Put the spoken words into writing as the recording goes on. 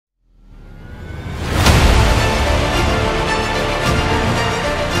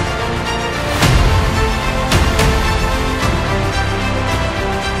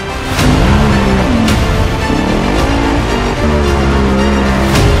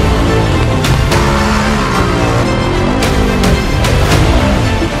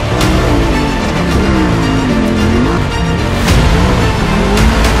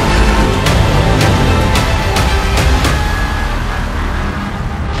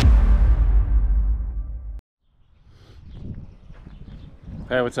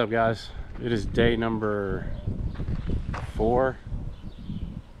Hey, what's up, guys? It is day number 4.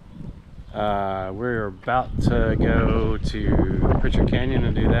 We're about to go to Pritchett Canyon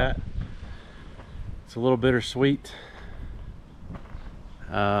and do that. It's a little bittersweet.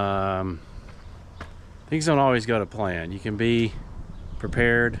 Things don't always go to plan. You can be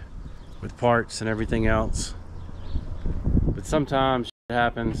prepared with parts and everything else, but sometimes shit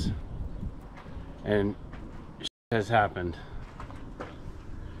happens, and shit has happened.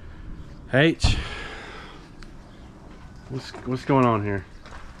 H, what's going on here?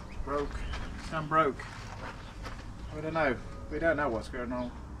 Broke. I'm broke. We don't know. We don't know what's going on.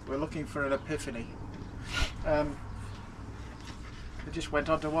 We're looking for an epiphany. We just went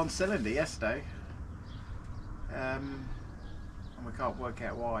onto one cylinder yesterday, and we can't work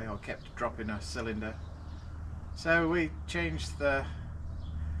out why. I kept dropping a cylinder, so we changed the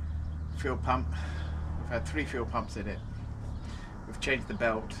fuel pump. We've had 3 fuel pumps in it. We've changed the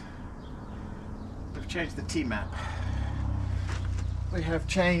belt. We've changed the T-map. We have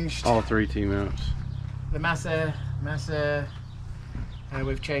changed all 3 T-maps. The Massa.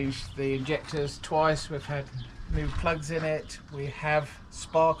 We've changed the injectors twice. We've had new plugs in it. We have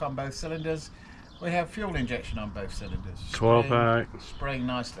spark on both cylinders. We have fuel injection on both cylinders. 12 pack. Spraying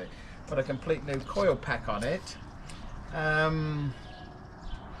nicely. Put a complete new coil pack on it.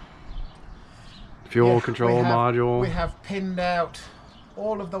 Fuel control module. We have pinned out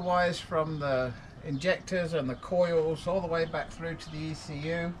all of the wires from the injectors and the coils all the way back through to the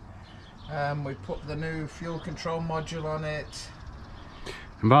ECU. We put the new fuel control module on it.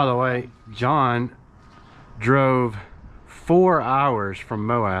 And by the way, John drove 4 hours from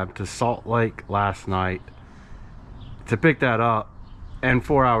Moab to Salt Lake last night to pick that up, and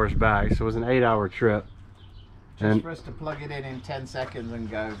 4 hours back, so it was an 8-hour trip. Just for us to plug it in 10 seconds and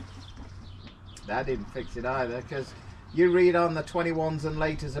go. That didn't fix it either, because you read on the 21s and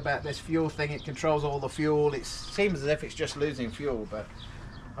laters about this fuel thing. It controls all the fuel. It seems as if it's just losing fuel, but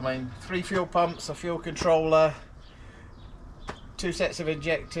I mean, 3 fuel pumps, a fuel controller, 2 sets of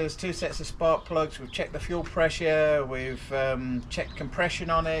injectors, 2 sets of spark plugs. We've checked the fuel pressure. We've checked compression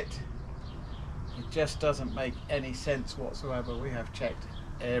on it. It just doesn't make any sense whatsoever. We have checked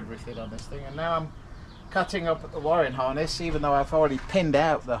everything on this thing, and now I'm cutting up at the wiring harness, even though I've already pinned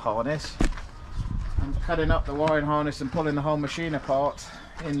out the harness. I'm cutting up the wiring harness and pulling the whole machine apart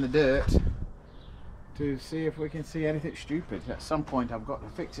in the dirt to see if we can see anything stupid. At some point I've got to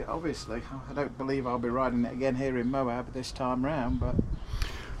fix it, obviously. I don't believe I'll be riding it again here in Moab this time round, but...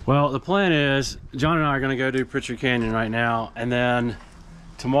 Well, the plan is, John and I are going to go do Pritchett Canyon right now, and then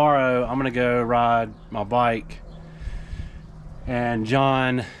tomorrow I'm going to go ride my bike, and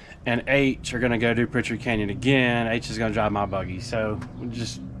John and H are going to go do Pritchett Canyon again. H is going to drive my buggy, so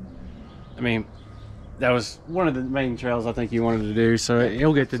I mean, that was one of the main trails I think he wanted to do, so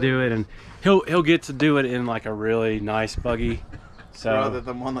he'll get to do it, and he'll get to do it in like a really nice buggy, so rather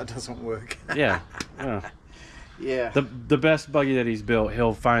than one that doesn't work. Yeah. Yeah. The best buggy that he's built,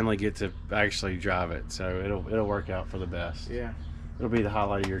 he'll finally get to actually drive it, so it'll work out for the best. Yeah. It'll be the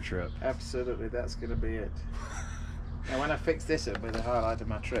highlight of your trip. Absolutely, that's going to be it. Now, when I fix this, it'll be the highlight of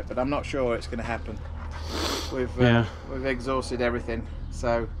my trip, but I'm not sure it's going to happen. We've exhausted everything,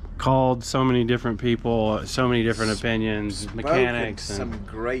 so. Called so many different people, so many different opinions, mechanics, and some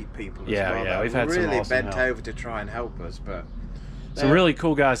great people. We've had some really awesome bent help over to try and help us, but some really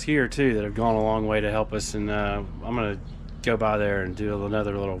cool guys here too that have gone a long way to help us. And I'm gonna go by there and do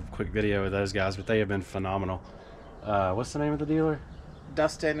another little quick video with those guys, but they have been phenomenal. What's the name of the dealer?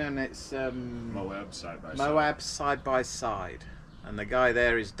 Dustin, and it's Moab Side by Side. Moab Side by Side, and the guy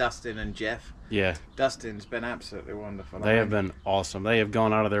there is Dustin and Jeff. Yeah, Dustin's been absolutely wonderful. They have been awesome. They have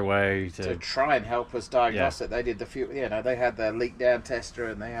gone out of their way to try and help us diagnose it. They did the fuel, they had the leak down tester,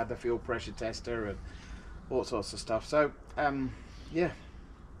 and they had the fuel pressure tester, and all sorts of stuff. So, yeah.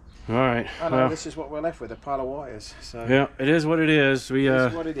 All right. I know, this is what we're left with, a pile of wires. So yeah, it is what it is. It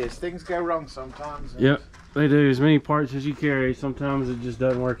is what it is. Things go wrong sometimes. Yep, they do. As many parts as you carry, sometimes it just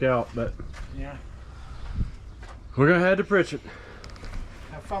doesn't work out. But yeah, we're gonna head to Pritchett.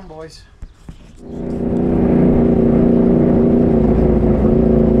 Have fun, boys.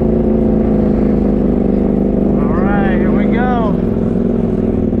 Alright, here we go.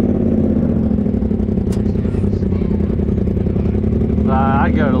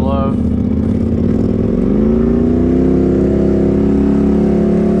 I'd go to low.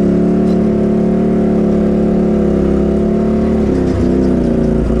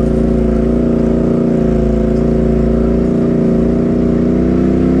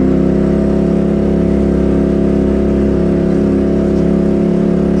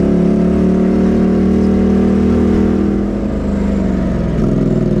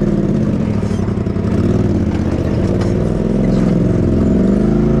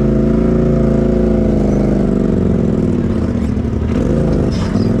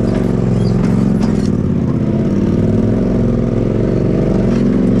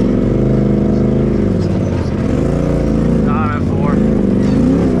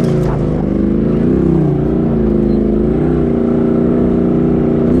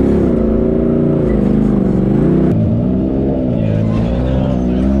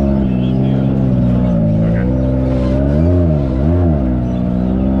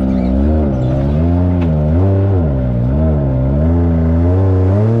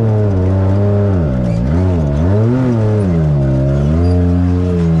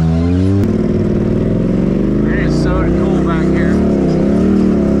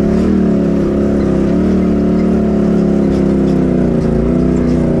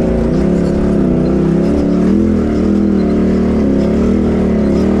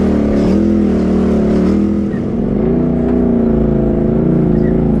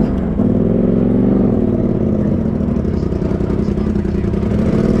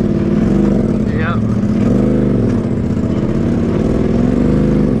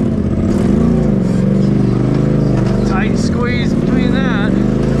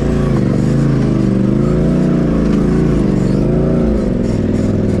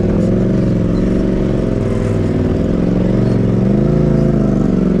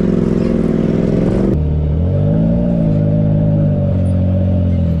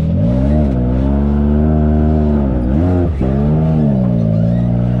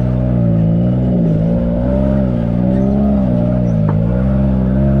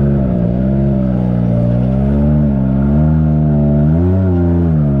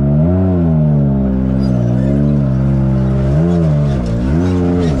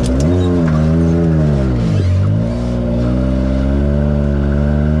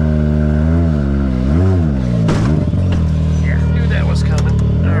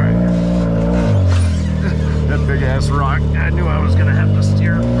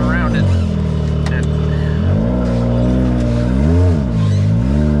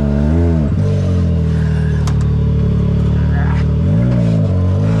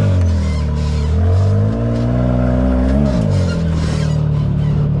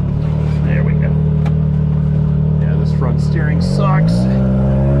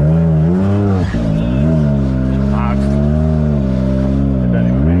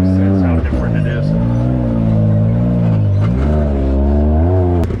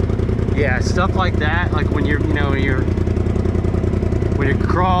 stuff like that, like when you're, you know, when you're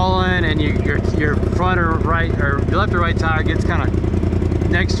crawling and your front or right or your left or right tire gets kind of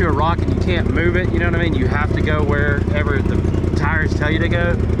next to a rock and you can't move it, you know what I mean? You have to go wherever the tires tell you to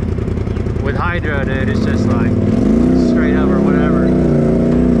go. With hydro, dude, it's just like straight up or whatever.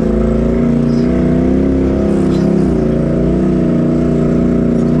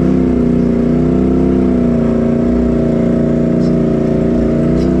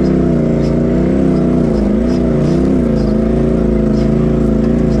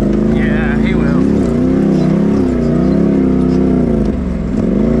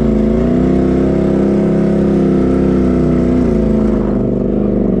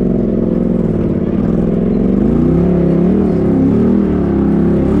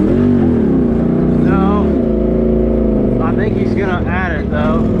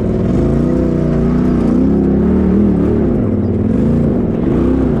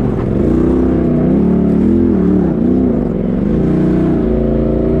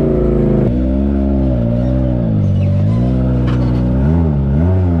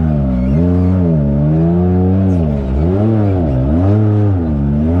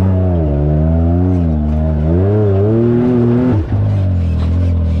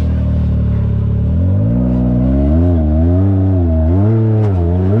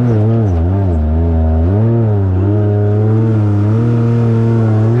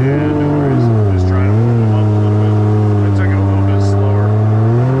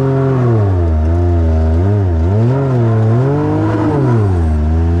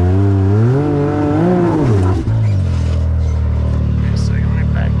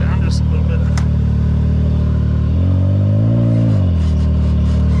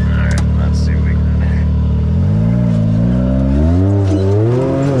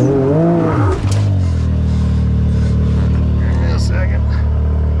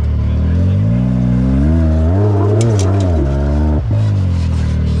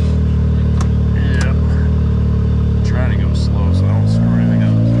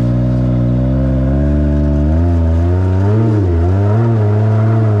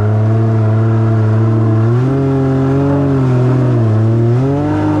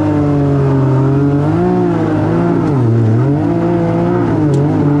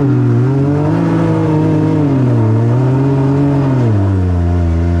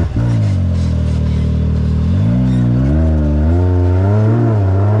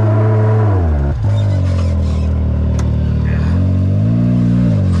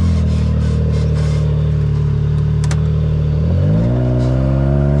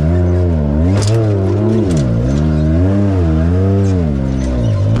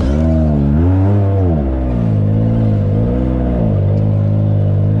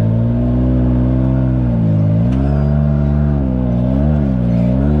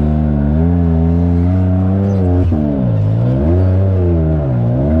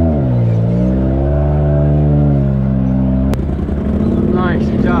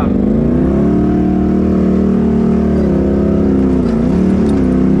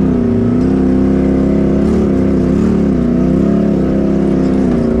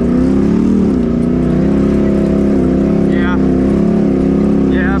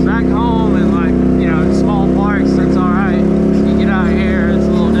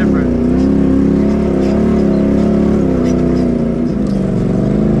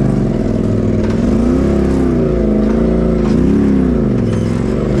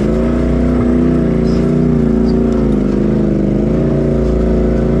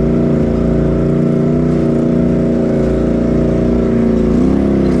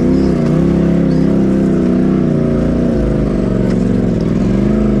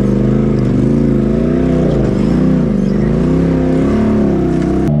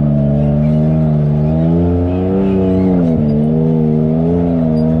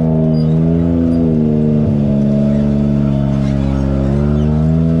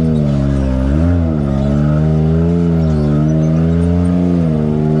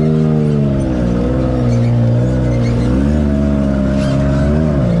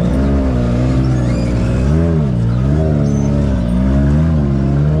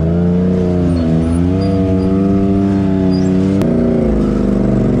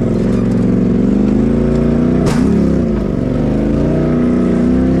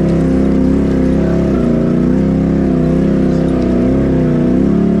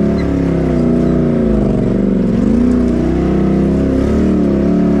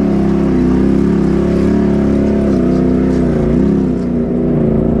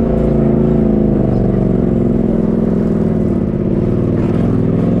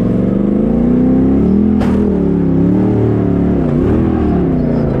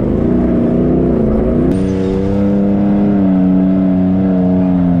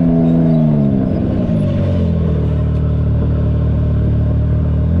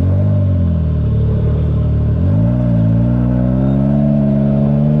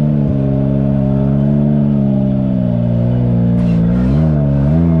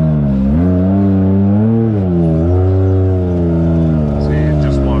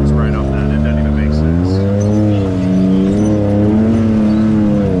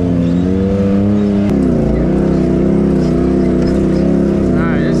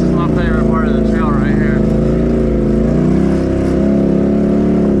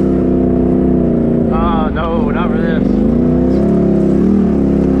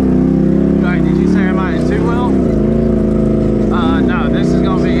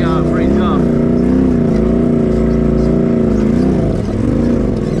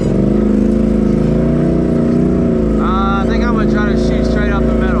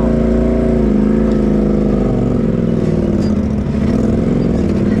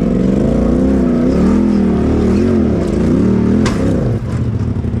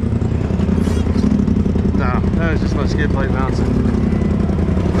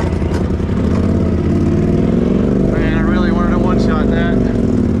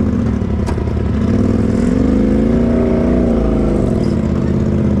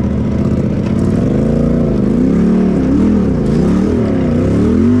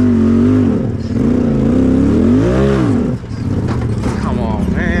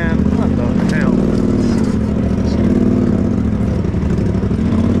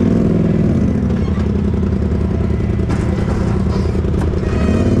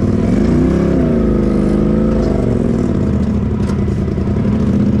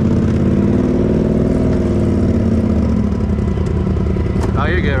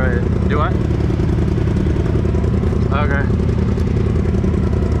 pretty good right here. Do what? Okay.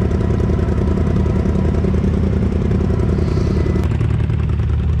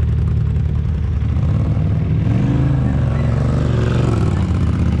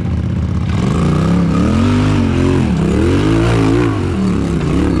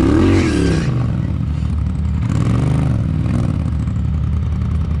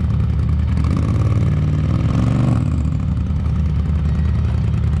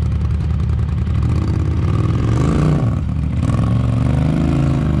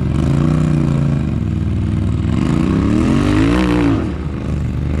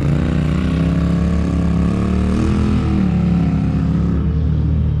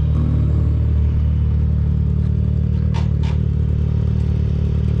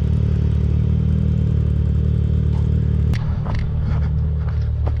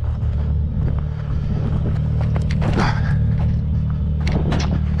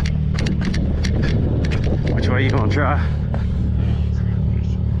 Which way you gonna try?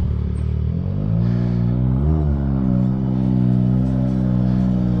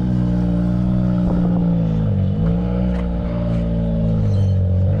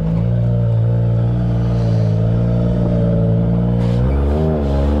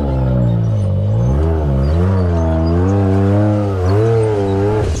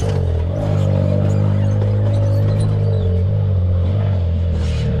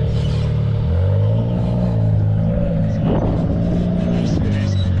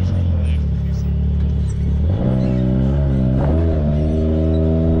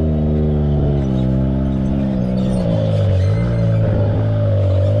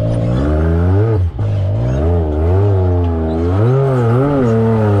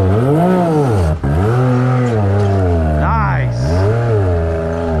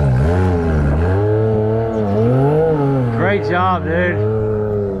 Great job, dude.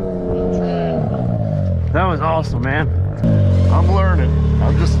 That was awesome, man. I'm learning.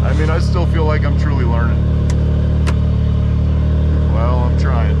 I mean, I still feel like I'm truly learning. Well, I'm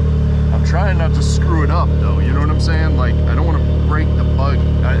trying. I'm trying not to screw it up, though. You know what I'm saying? Like, I don't want to break the bug.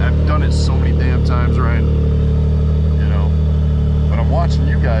 I've done it so many damn times, Ryan. You know? But I'm watching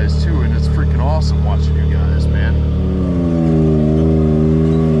you guys, too, and it's freaking awesome watching you guys, man.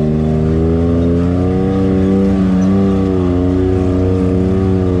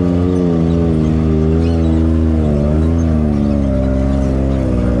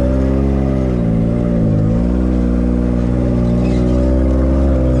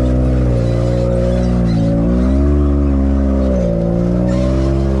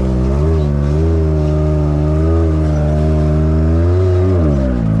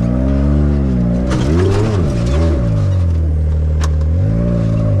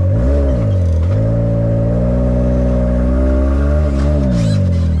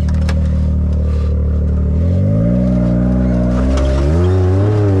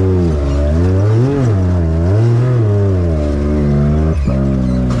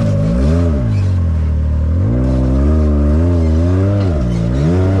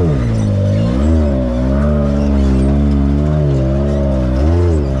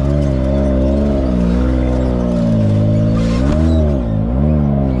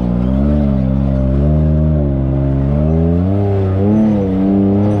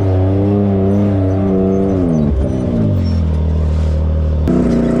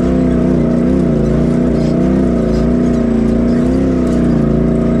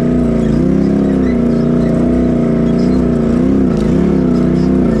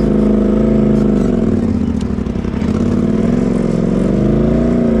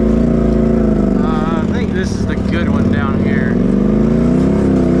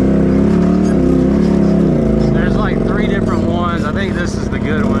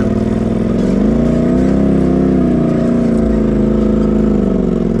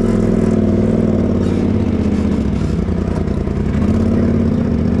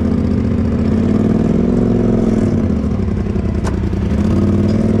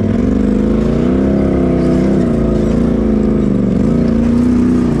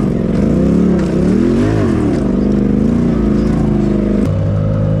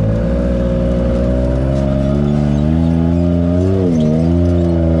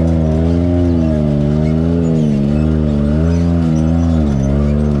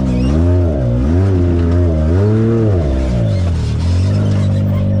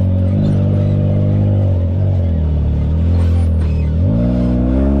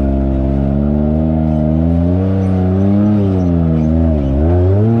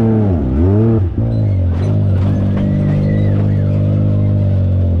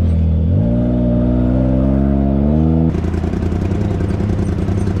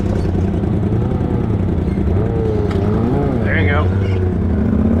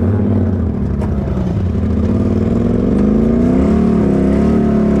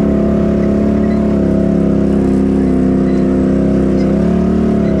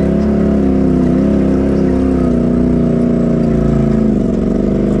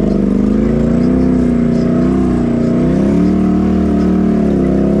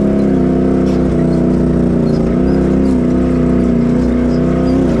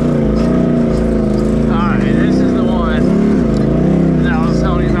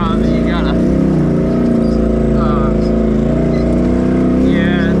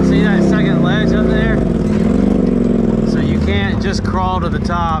 the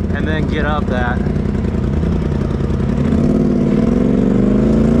top and then get up that.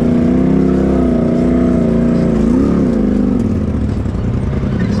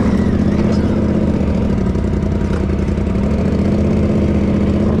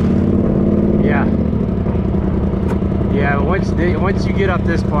 Yeah, once you get up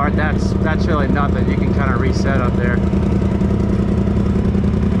this part, that's really nothing. You can kind of reset up there.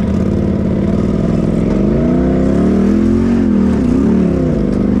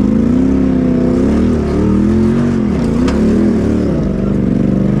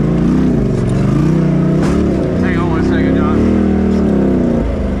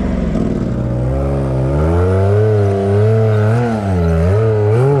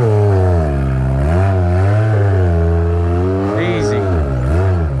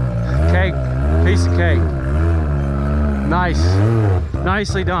 Piece of cake. Nice.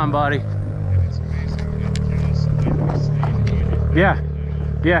 Nicely done, buddy. Yeah.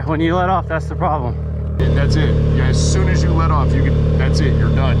 Yeah, when you let off, that's the problem. And that's it. Yeah, as soon as you let off, you can, that's it,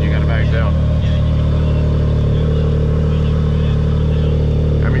 you're done. You gotta back down.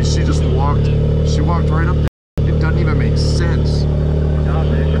 I mean, she walked right up there. It doesn't even make sense.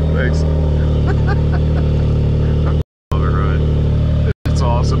 Thanks. It's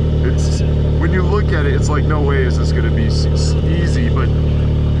awesome. It's, when you look at it, it's like, no way is this gonna be easy, but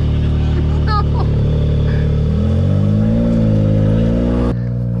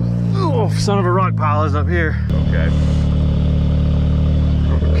Oh, son of a rock pile is up here. okay.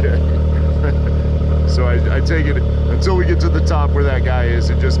 So I take it until we get to the top where that guy is,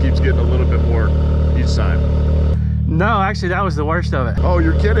 it just keeps getting a little bit more each time. No, actually, that was the worst of it. Oh,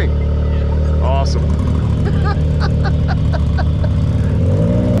 you're kidding? Awesome.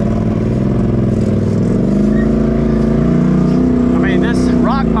 I mean, this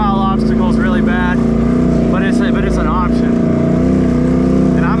rock pile obstacle is really bad, but it's an option.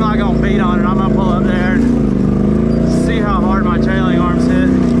 And I'm not gonna beat on it. I'm gonna pull up there and see how hard my trailing arms hit.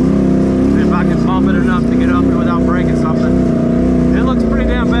 And if I can bump it enough to get up there without breaking something. It looks pretty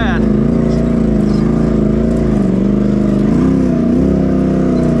damn bad.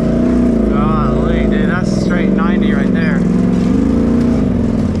 Golly, dude, that's straight 90 right there.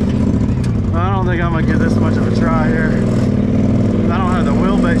 I don't think I'm gonna give this much of a try here. I don't have the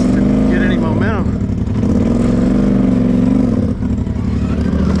wheelbase to get any momentum.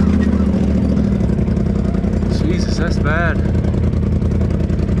 Jesus, that's bad.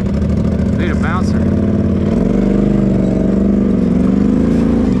 Need a bouncer.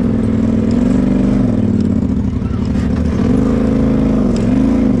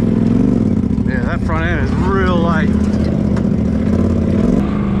 Yeah, that front end is real light.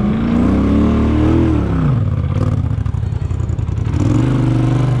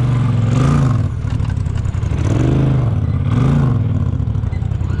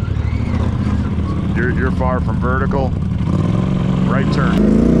 You're far from vertical. Right turn.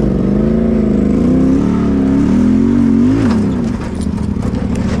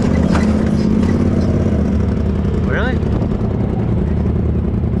 Really?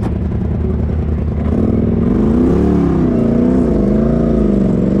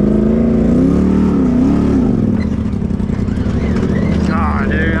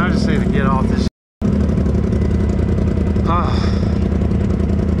 God, dude, I just need to get off this.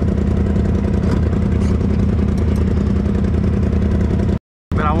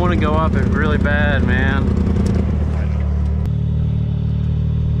 But I want to go up it really bad, man.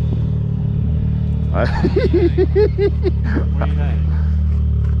 What do you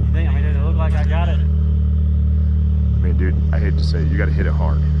think? I mean, does it look like I got it? I mean, dude, I hate to say it, you got to hit it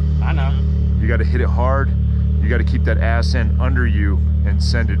hard. I know. You got to hit it hard. You got to keep that ass end under you and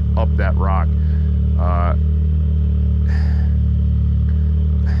send it up that rock.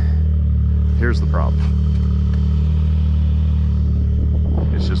 Here's the problem.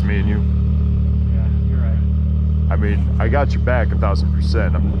 It's just me and you. Yeah, you're right. I mean, I got your back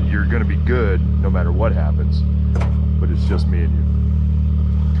 1000%. You're gonna be good no matter what happens, but it's just me and you.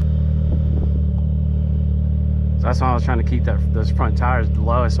 So that's why I was trying to keep those front tires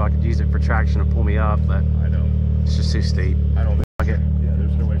low so I could use it for traction to pull me up, but I know. it's just too steep. I don't think. Okay. Yeah,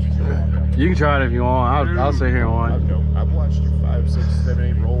 there's no way she's gonna walk up. You can try it if you want. I'll sit here and watch. I've watched you 5, 6, 7,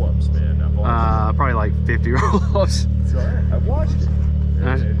 8 roll-ups, man. I've watched Probably like 50 roll-ups. it's all right. I've watched it.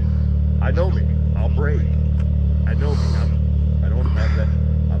 And I know me. I'll break. I know me. I don't have that.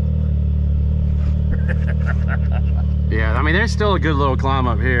 Yeah, I mean, there's still a good little climb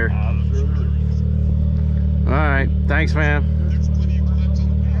up here. All right, thanks, man.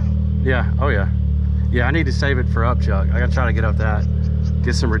 Yeah, oh yeah. Yeah, I need to save it for upchuck. I gotta try to get up that,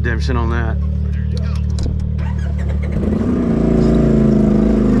 get some redemption on that.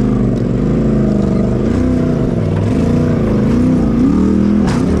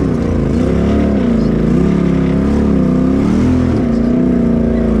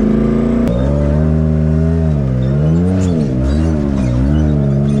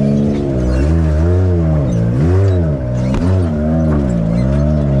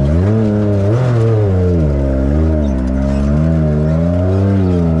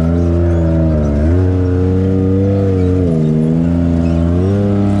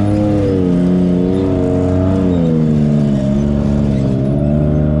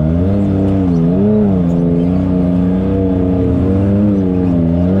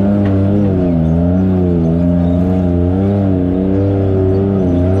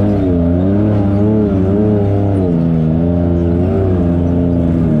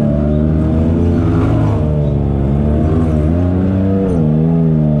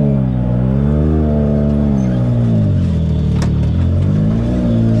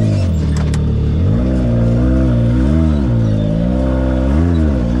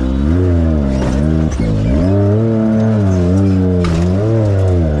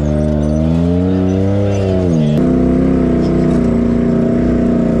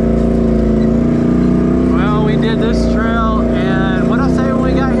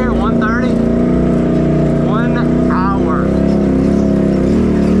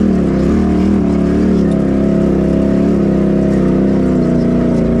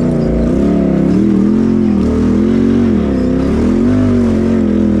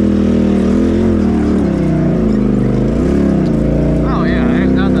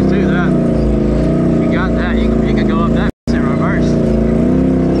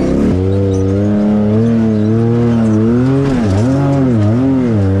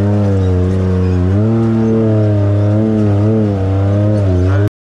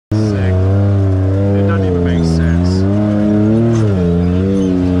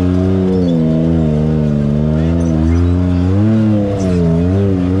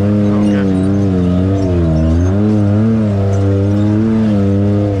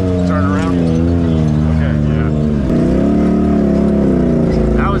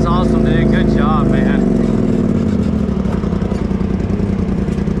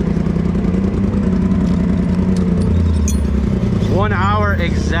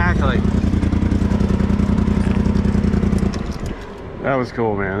 exactly. That was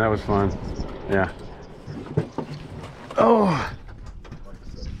cool, man. That was fun. Yeah. Oh.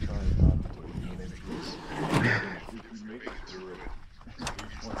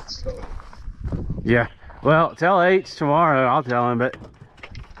 Yeah. Well, tell H tomorrow. I'll tell him, but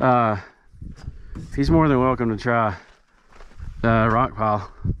he's more than welcome to try the rock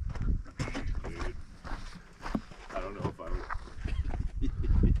pile. I don't know if I would.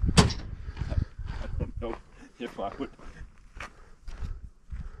 I don't know if I would.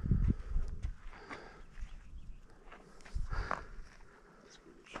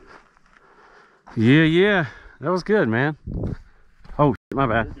 Yeah, yeah. That was good, man. Oh, my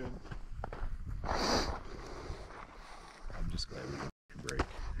bad. I'm just glad we didn't break.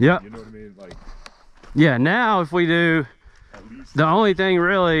 Yep. You know what I mean? Like, Yeah, now if we do, at least the only thing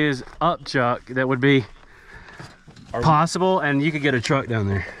really is up chuck that would be possible, and you could get a truck down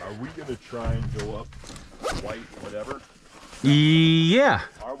there. are we gonna try and go up White whatever? Yeah,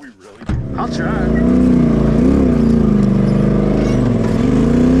 Are we really? I'll try.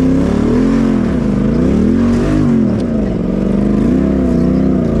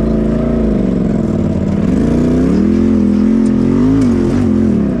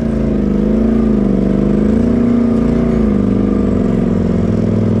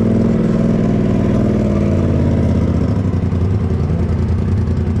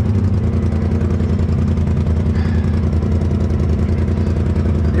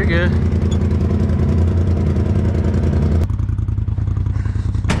 You're good.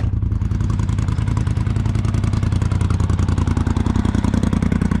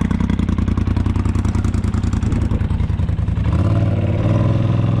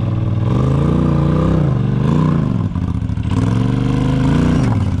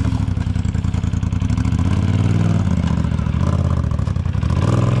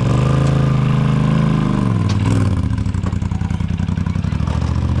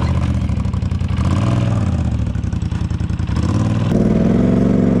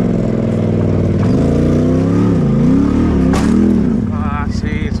 Ah,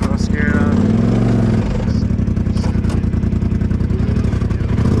 see, it's what I was scared of.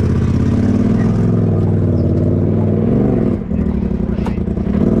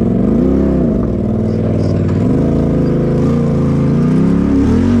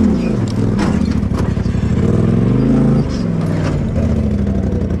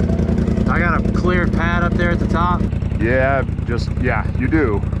 I got a clear pad up there at the top. Yeah, yeah, you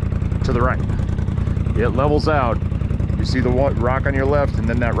do. To the right. It levels out. You see the rock on your left, and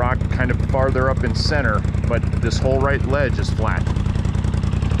then that rock kind of farther up in center, but this whole right ledge is flat.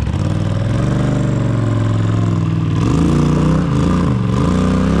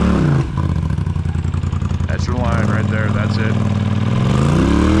 That's your line right there. That's it.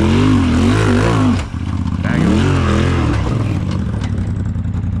 Bang it.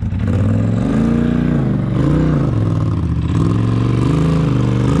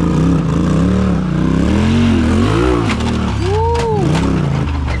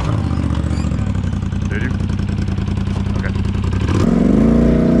 Did you? Okay.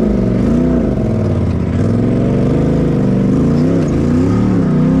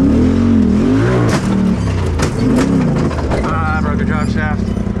 Ah, I broke a drive shaft.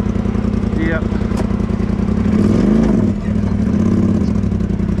 Yep.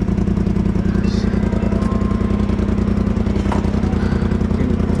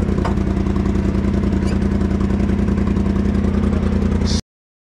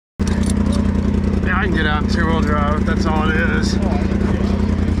 Yeah, I can get out in two-wheel drive if that's all it is. Son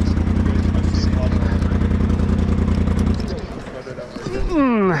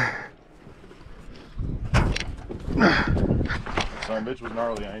of a bitch was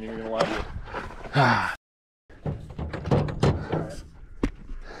gnarly. I ain't even gonna lie to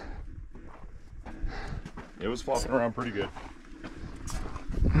you. It was flopping around pretty good.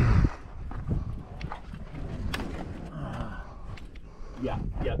 Yeah,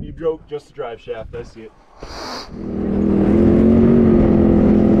 you broke just the drive shaft. I see it.